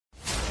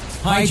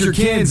hide your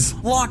kids,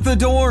 lock the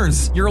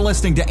doors. You're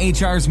listening to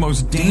HR's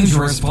most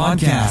dangerous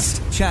podcast.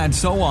 Chad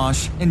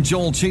Sowash and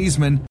Joel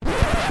Cheeseman.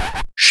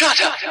 Shut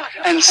up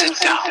and sit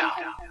down.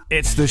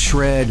 It's The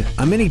Shred,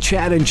 a mini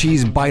Chad and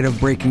Cheese bite of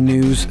breaking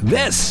news.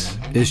 This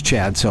is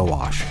Chad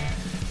Sowash.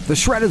 The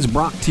Shred is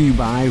brought to you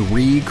by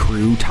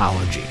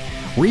Recruitology.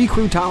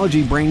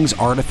 Recruitology brings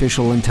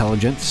artificial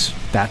intelligence,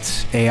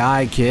 that's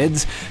AI,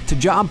 kids, to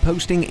job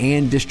posting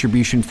and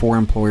distribution for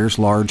employers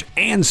large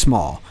and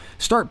small.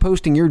 Start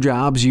posting your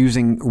jobs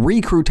using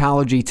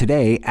Recruitology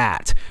today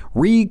at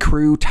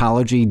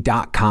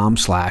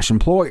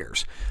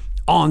recruitology.com/employers.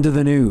 On to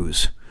the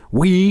news.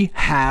 We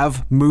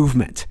have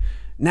movement.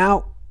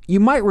 Now, you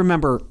might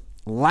remember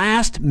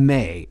last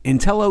May,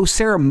 Entelo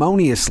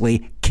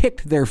ceremoniously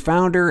kicked their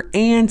founder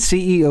and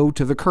CEO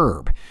to the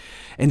curb.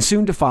 And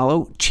soon to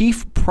follow,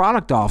 Chief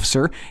Product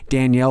Officer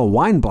Danielle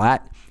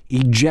Weinblatt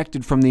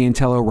ejected from the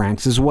Entelo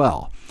ranks as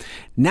well.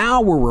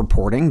 Now we're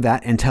reporting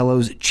that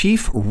Entelo's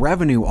Chief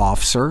Revenue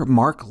Officer,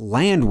 Mark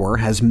Landwehr,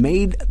 has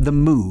made the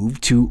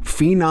move to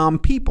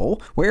Phenom People,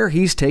 where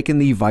he's taken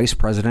the Vice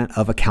President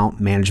of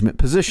Account Management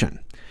position.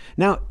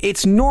 Now,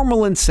 it's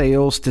normal in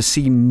sales to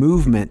see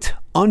movement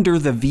under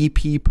the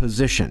VP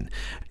position.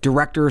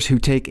 Directors who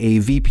take a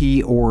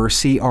VP or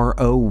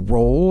CRO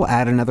role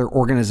at another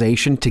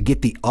organization to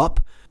get the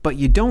up, but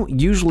you don't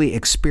usually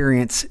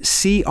experience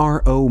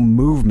CRO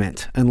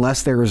movement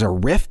unless there is a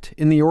rift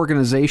in the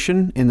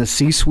organization, in the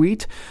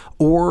C-suite,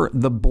 or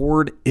the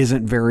board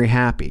isn't very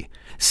happy.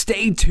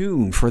 Stay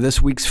tuned for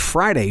this week's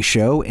Friday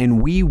show,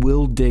 and we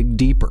will dig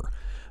deeper.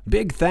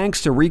 Big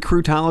thanks to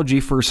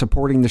Recruitology for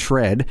supporting The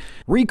Shred.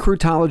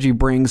 Recruitology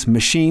brings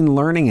machine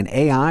learning and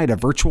AI to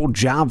virtual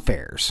job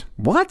fairs.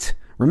 What?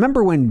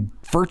 Remember when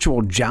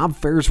virtual job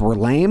fairs were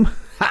lame?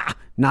 Ha!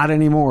 Not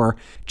anymore.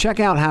 Check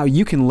out how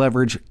you can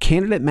leverage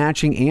candidate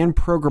matching and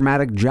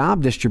programmatic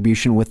job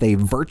distribution with a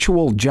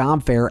virtual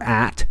job fair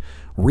at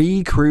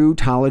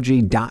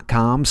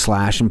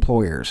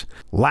recruitology.com/employers.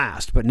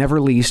 Last but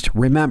never least,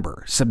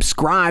 remember,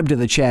 subscribe to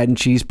the Chad and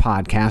Cheese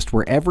podcast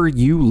wherever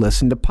you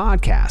listen to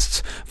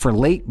podcasts for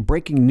late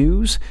breaking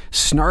news,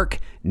 snark,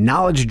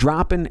 knowledge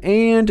dropping,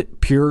 and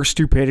pure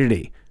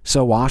stupidity.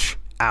 So wash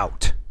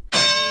out.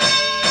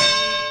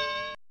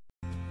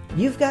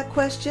 You've got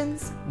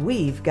questions,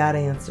 we've got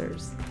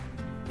answers.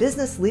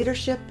 Business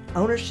leadership,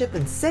 ownership,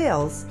 and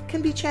sales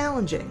can be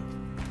challenging.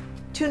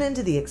 Tune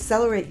into the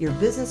Accelerate Your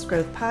Business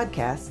Growth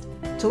podcast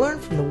to learn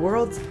from the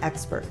world's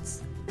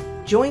experts.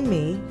 Join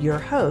me, your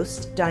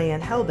host,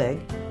 Diane Helbig,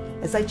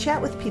 as I chat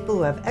with people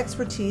who have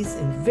expertise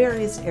in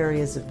various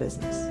areas of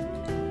business.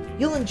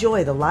 You'll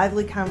enjoy the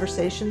lively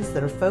conversations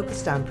that are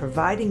focused on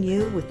providing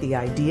you with the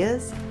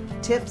ideas,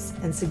 tips,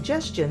 and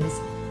suggestions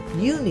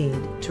you need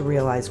to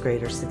realize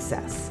greater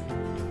success.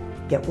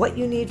 Get what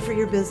you need for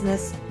your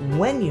business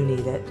when you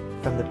need it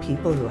from the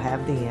people who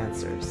have the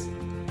answers.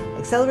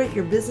 Accelerate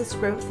Your Business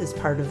Growth is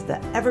part of the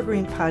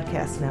Evergreen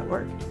Podcast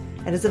Network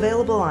and is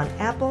available on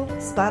Apple,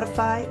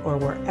 Spotify, or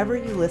wherever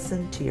you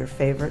listen to your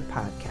favorite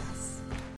podcast.